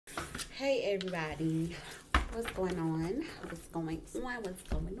Hey everybody, what's going on? What's going on? What's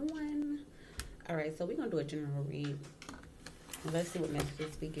going on? All right, so we're gonna do a general read. Let's see what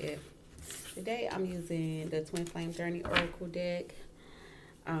messages we get. Today I'm using the Twin Flame Journey Oracle deck,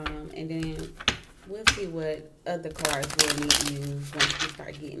 and then we'll see what other cards we'll need to use once we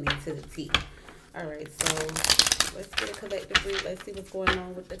start getting into the tea. All right, so let's get a collective read. Let's see what's going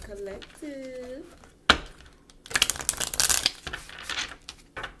on with the collective.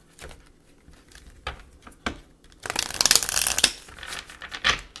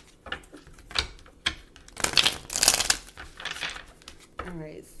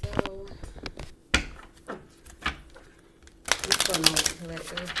 Alright, so what's going on with the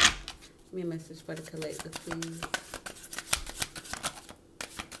collective? Give me a message for the collective, please.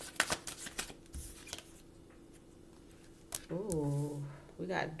 Ooh, we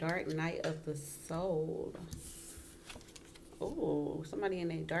got Dark Night of the Soul. Ooh, somebody in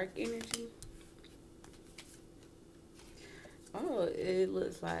a dark energy. Oh, it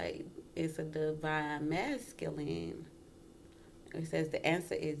looks like it's a divine masculine. It says the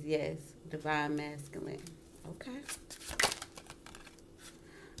answer is yes, divine masculine. Okay.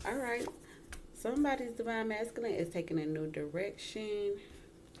 All right. Somebody's divine masculine is taking a new direction.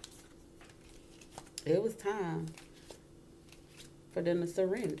 It was time for them to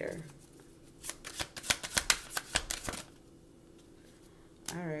surrender.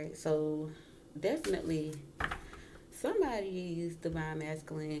 All right. So definitely somebody's divine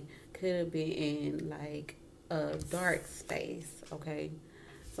masculine could have been in like a dark space, okay?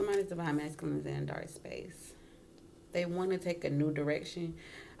 Somebody's divine masculine is in a dark space. They want to take a new direction.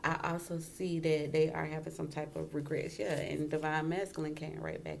 I also see that they are having some type of regrets. Yeah, and divine masculine came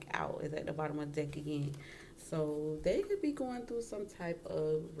right back out. Is at the bottom of the deck again. So they could be going through some type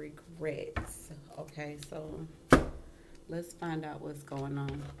of regrets. Okay, so let's find out what's going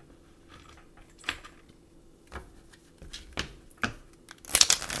on.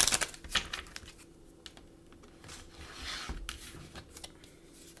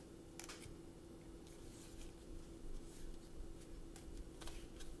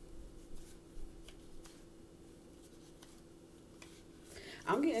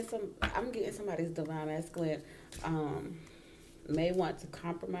 I'm getting somebody's divine masculine may want to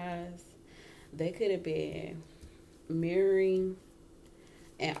compromise. They could have been mirroring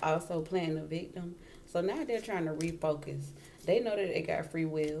and also playing the victim. So now they're trying to refocus. They know that they got free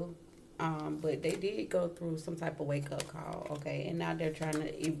will, but they did go through some type of wake up call, okay? And now they're trying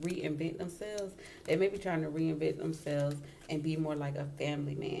to reinvent themselves. They may be trying to reinvent themselves and be more like a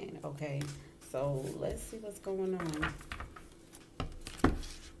family man, okay? So let's see what's going on.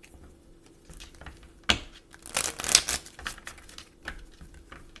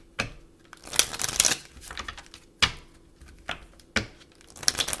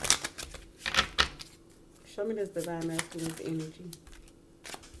 Show me this divine masculine's energy.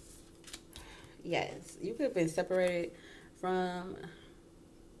 Yes, you could have been separated from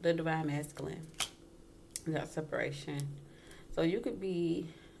the divine masculine. That separation. So you could be,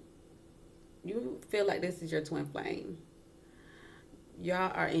 you feel like this is your twin flame.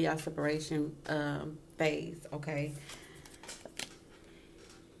 Y'all are in y'all separation phase, okay?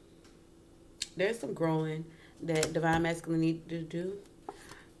 There's some growing that divine masculine need to do.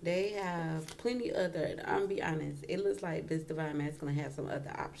 They have plenty other, I'm be honest, it looks like this divine masculine has some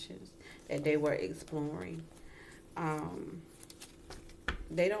other options that they were exploring.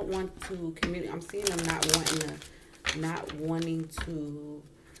 They don't want to communicate. I'm seeing them not wanting to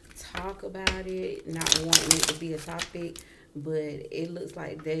talk about it, not wanting it to be a topic, but it looks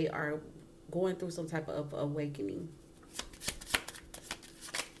like they are going through some type of awakening.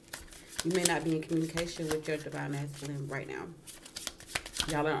 You may not be in communication with your divine masculine right now.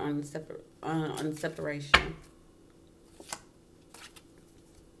 Y'all are on separation.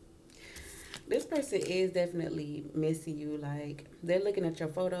 This person is definitely missing you. Like, they're looking at your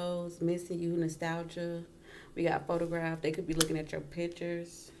photos, missing you, nostalgia. We got photographed. They could be looking at your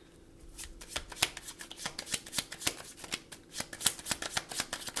pictures.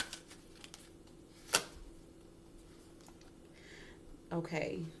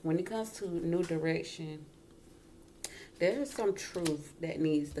 Okay, when it comes to new direction, there's some truth that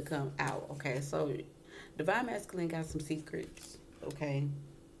needs to come out, okay? So, divine masculine got some secrets, okay?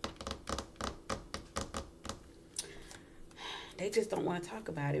 They just don't want to talk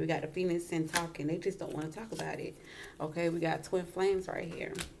about it. We got the Phoenix and talking. They just don't want to talk about it, okay? We got twin flames right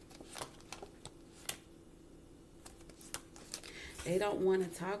here. They don't want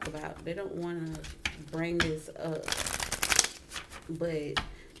to talk about it. They don't want to bring this up. But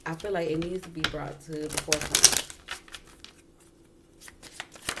I feel like it needs to be brought to the forefront.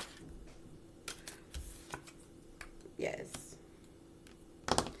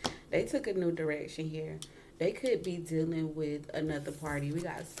 They took a new direction here. They could be dealing with another party. We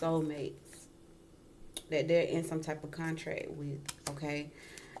got soulmates that they're in some type of contract with, okay?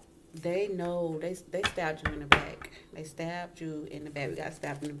 They know they stabbed you in the back. They stabbed you in the back. We got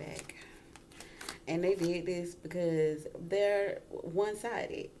stabbed in the back. And they did this because they're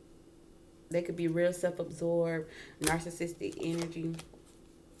one-sided. They could be real self-absorbed, narcissistic energy.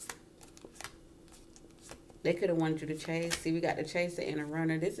 They could have wanted you to chase. See, we got the chaser and a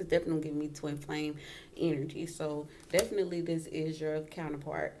runner. This is definitely giving me twin flame energy. So definitely this is your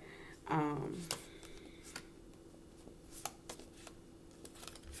counterpart.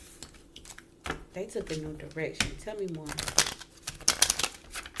 They took a new direction. Tell me more.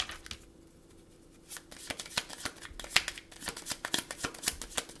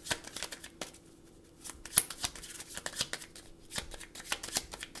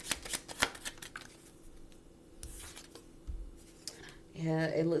 Yeah,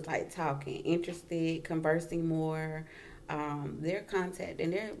 it looks like talking, interested, conversing more. They're contacting,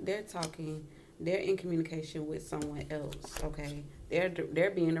 they're talking, they're in communication with someone else. Okay,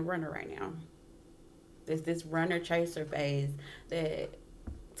 they're being a runner right now. There's this runner chaser phase that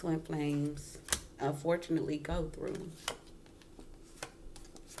twin flames unfortunately go through.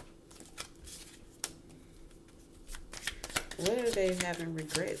 What are they having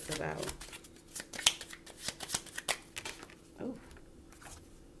regrets about? Oh.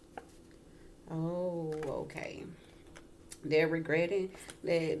 Oh, okay. They're regretting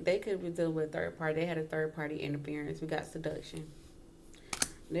that they could be dealing with a third party. They had a third party interference. We got seduction.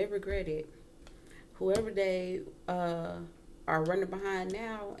 They regret it. Whoever they are running behind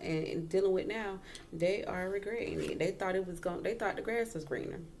now and dealing with now, they are regretting it. They thought it was going. They thought the grass was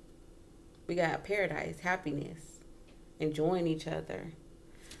greener. We got paradise, happiness, enjoying each other.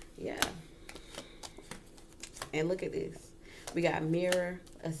 Yeah. And look at this. We got mirror,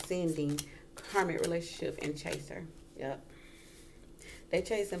 ascending, karmic relationship, and chaser. Yep. They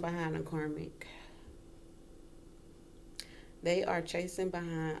chasing behind a karmic. They are chasing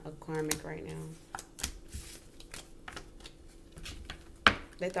behind a karmic right now.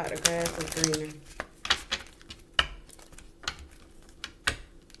 They thought the grass was greener.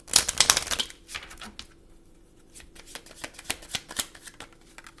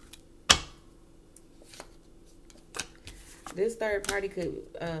 This third party could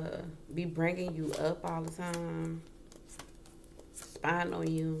be bringing you up all the time, spying on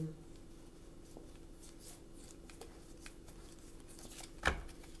you.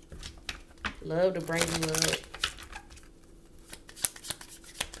 Love to bring you up.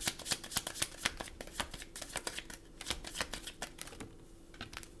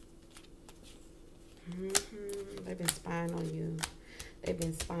 They've been spying on you. They've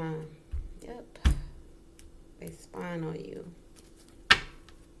been spying. Yep. They spying on you.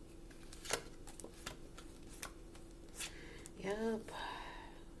 Yep.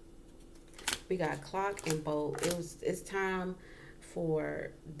 We got clock and bolt. It's time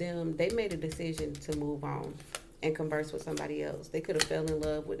for them. They made a decision to move on and converse with somebody else. They could have fell in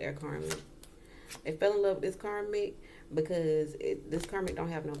love with their karmic. They fell in love with this karmic because this karmic don't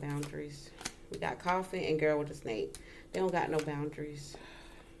have no boundaries. We got coffin and girl with a snake. They don't got no boundaries.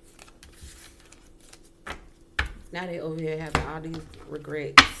 Now they over here having all these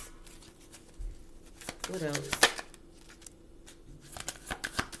regrets. What else?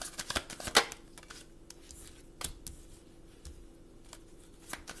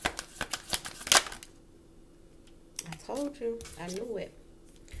 I told you. I knew it.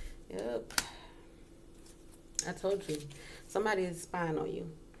 Yep. I told you. Somebody is spying on you.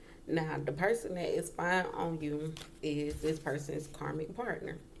 Now, the person that is spying on you is this person's karmic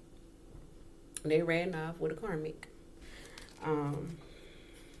partner. They ran off with a karmic.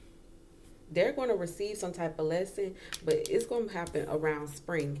 They're going to receive some type of lesson, but it's going to happen around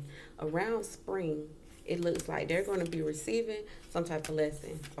spring. Around spring, it looks like they're going to be receiving some type of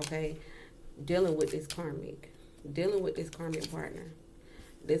lesson, okay? Dealing with this karmic. Dealing with this karmic partner.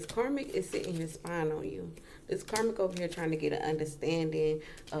 This karmic is sitting here spying on you. This karmic over here trying to get an understanding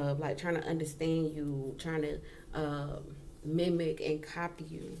of, like, trying to understand you, trying to mimic and copy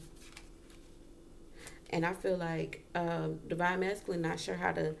you. And I feel like divine masculine not sure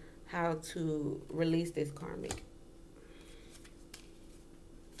how to release this karmic.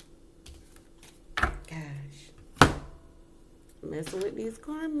 Gosh. Messing with these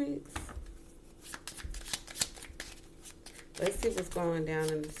karmics. Let's see what's going down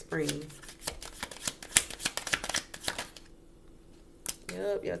in the spring.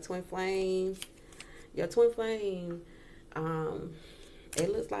 Yep, your twin flame. Your twin flame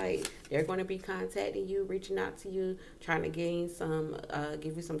It looks like they're going to be contacting you, reaching out to you, trying to gain some,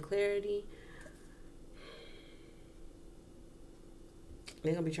 give you some clarity.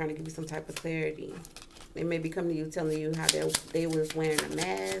 They're going to be trying to give you some type of clarity. They may be coming to you, telling you how they was wearing a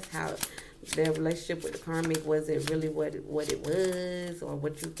mask, how their relationship with the karmic wasn't really what it was or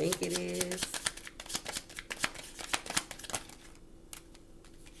what you think it is.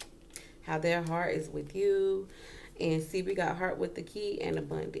 How their heart is with you. And see, we got heart with the key and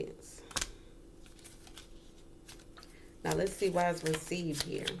abundance. Now, let's see why it's received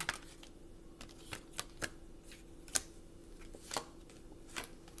here.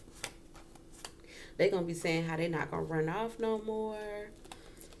 They're going to be saying how they're not going to run off no more.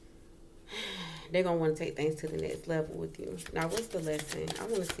 They're going to want to take things to the next level with you. Now, what's the lesson? I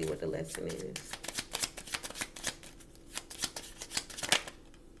want to see what the lesson is.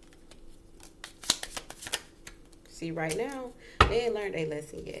 See, right now, they ain't learned their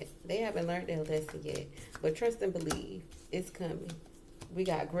lesson yet. They haven't learned their lesson yet. But trust and believe, it's coming. We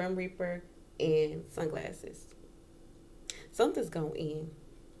got Grim Reaper and sunglasses. Something's going to end.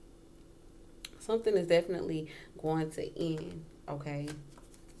 Something is definitely going to end, okay?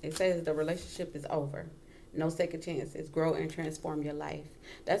 It says the relationship is over. No second chances. Grow and transform your life.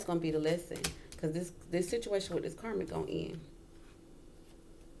 That's going to be the lesson. Because this situation with this karmic going to end.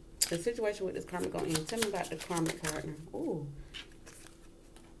 The situation with this karmic going to end. Tell me about the karmic partner. Ooh.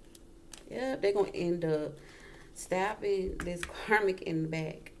 Yeah, they're going to end up stabbing this karmic in the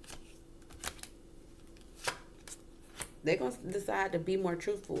back. They're going to decide to be more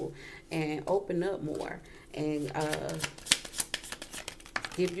truthful and open up more and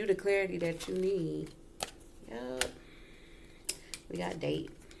give you the clarity that you need. Yep. We got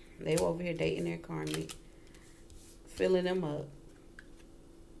date. They were over here dating their karmic. Filling them up.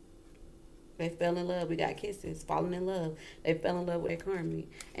 They fell in love. We got kisses. Falling in love. They fell in love with their karmic.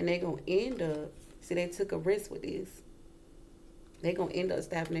 And they're going to end up, see, they took a risk with this. They're going to end up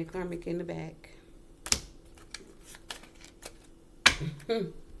stabbing their karmic in the back.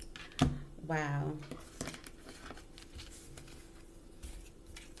 Wow.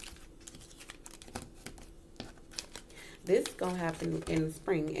 This is going to happen in the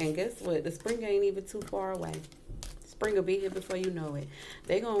spring. And guess what? The spring ain't even too far away. Spring will be here before you know it.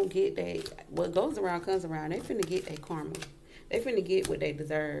 They going to get what goes around comes around. They finna get their karma. They finna get what they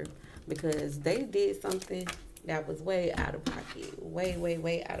deserve. Because they did something that was way out of pocket. Way, way,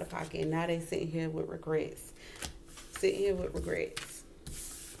 way out of pocket. And now they sitting here with regrets. Sitting here with regrets.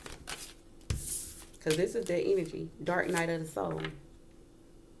 Because this is their energy. Dark night of the soul.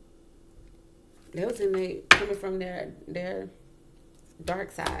 They was coming from their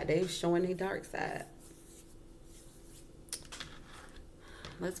dark side. They was showing their dark side.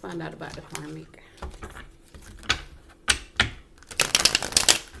 Let's find out about the karmic.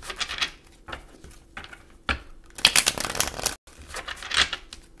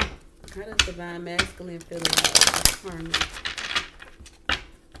 How does divine masculine feel about the karmic?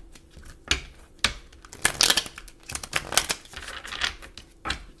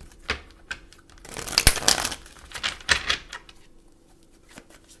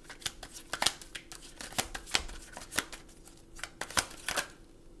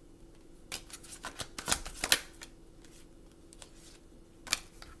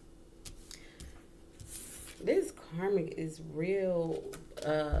 This karmic is real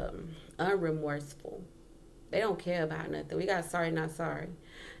unremorseful. They don't care about nothing. We got sorry, not sorry.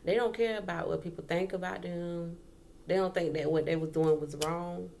 They don't care about what people think about them. They don't think that what they was doing was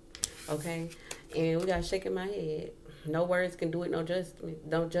wrong. Okay? And we got shaking my head. No words can do it, no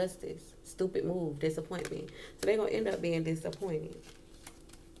justice. Stupid move, disappointment. So they're going to end up being disappointed.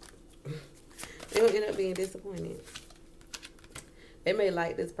 They're going to end up being disappointed. They may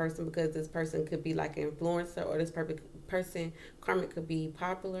like this person because this person could be like an influencer, or this person, karmic, could be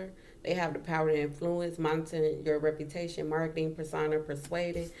popular. They have the power to influence, monitor your reputation, marketing, persona,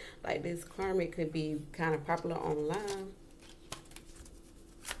 persuading. Like this karmic could be kind of popular online.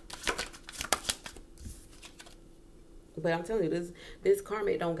 But I'm telling you, this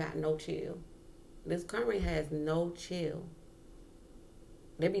karmic don't got no chill. This karmic has no chill.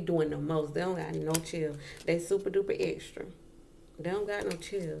 They be doing the most. They don't got no chill. They super duper extra. They don't got no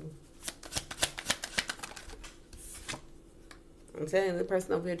chill. I'm telling you, the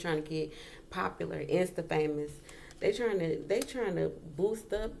person over here trying to get popular, insta famous. They trying to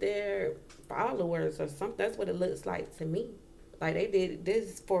boost up their followers or something. That's what it looks like to me. Like they did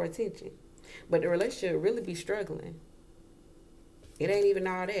this for attention. But the relationship really be struggling. It ain't even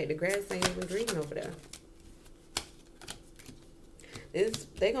all that. The grass ain't even green over there.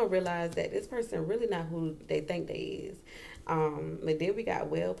 They gonna realize that this person really not who they think they is. But then we got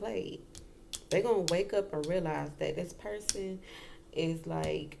well played. They're gonna wake up and realize that this person is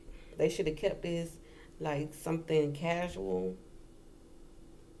like, they should have kept this like something casual.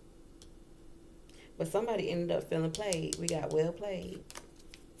 But somebody ended up feeling played. We got well played.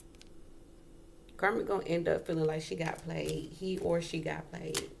 Karmic gonna end up feeling like she got played. He or she got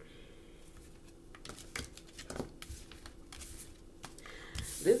played.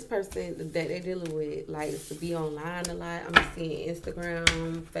 This person that they're dealing with likes to be online a lot. I'm seeing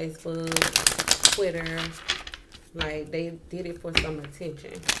Instagram, Facebook, Twitter. Like, they did it for some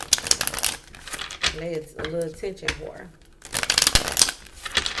attention. It's a little attention whore.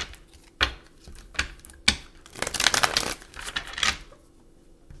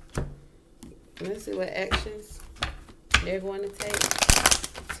 Let's see what actions they're going to take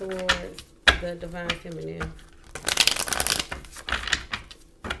towards the divine feminine.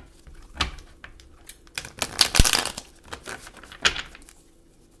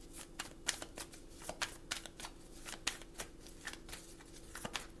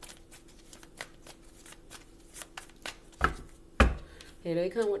 Here they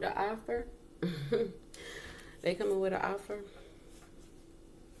come with the offer. They coming with an offer.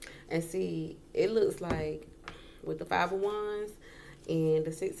 And see, it looks like with the Five of Wands and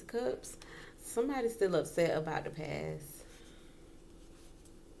the Six of Cups, somebody's still upset about the past.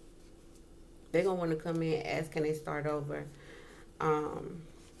 They're going to want to come in and ask, can they start over? They're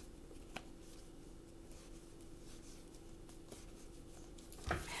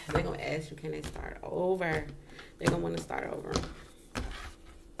going to ask you, can they start over? They're going to want to start over.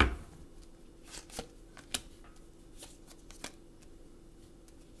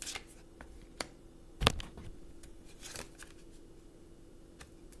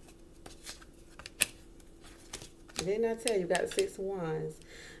 Didn't I tell you, got the Six of Wands?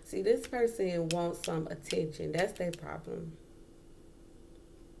 See, this person wants some attention. That's their problem.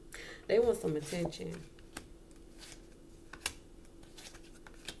 They want some attention.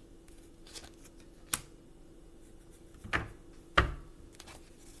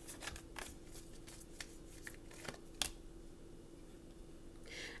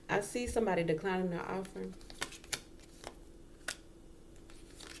 I see somebody declining their offer.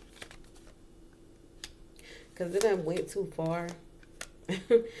 Because it done went too far.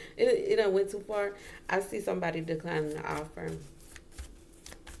 it done went too far. I see somebody declining the offer.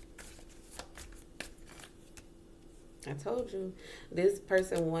 I told you. This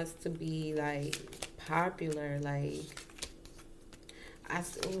person wants to be, like, popular. Like,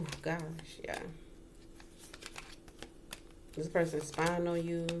 oh, gosh, yeah. This person's spying on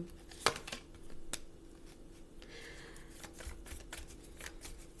you.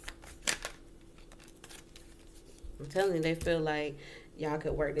 I'm telling you, they feel like y'all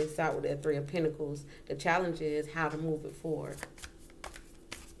could work this out with that Three of Pentacles. The challenge is how to move it forward.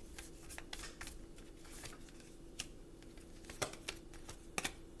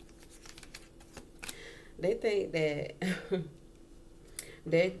 They think that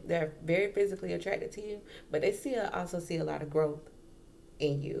they're very physically attracted to you, but they also see a lot of growth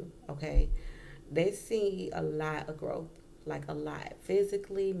in you, okay? They see a lot of growth. Like, a lot,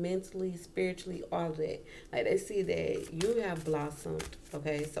 physically, mentally, spiritually, all of that. Like, they see that you have blossomed,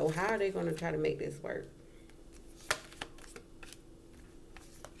 okay? So how are they going to try to make this work?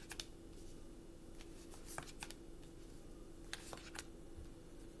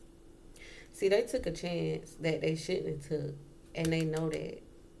 See, they took a chance that they shouldn't have took, and they know that.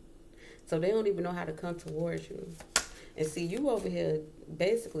 So they don't even know how to come towards you. And see, you over here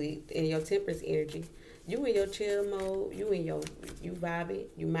basically in your Temperance energy. You in your chill mode, you vibing,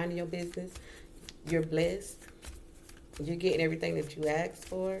 you minding your business, you're blessed, you're getting everything that you asked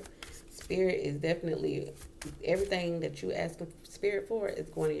for. Spirit is definitely, everything that you ask Spirit for is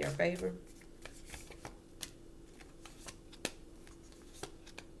going in your favor.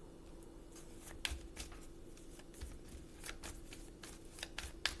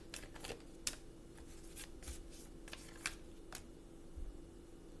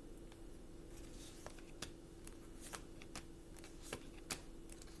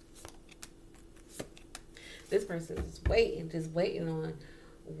 This person is just waiting to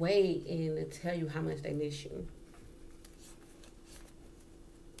tell you how much they miss you.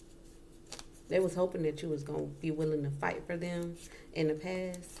 They was hoping that you was going to be willing to fight for them in the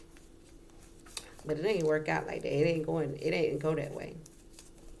past. But it ain't work out like that. It ain't go that way.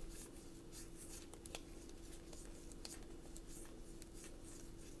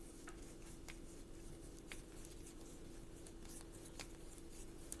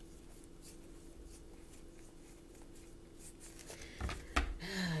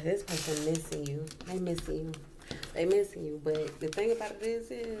 This person missing you. They missing you. They missing you. But the thing about it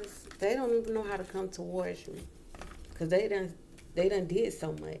is they don't even know how to come towards you. Because they done did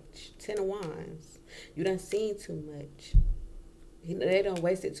so much. 10 of Wands. You done seen too much. They done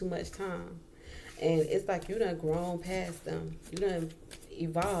wasted too much time. And it's like you done grown past them. You done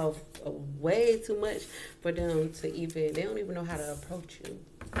evolved way too much for them to even, they don't even know how to approach you.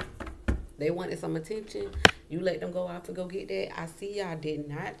 They wanted some attention. You let them go off and go get that. I see y'all did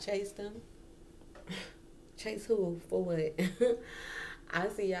not chase them. Chase who? For what? I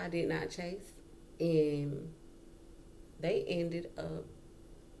see y'all did not chase. And they ended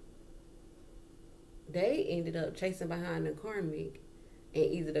up chasing behind the karmic. And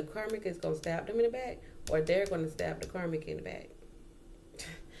either the karmic is going to stab them in the back or they're going to stab the karmic in the back.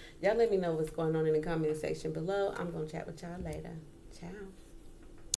 Y'all let me know what's going on in the comment section below. I'm going to chat with y'all later. Ciao.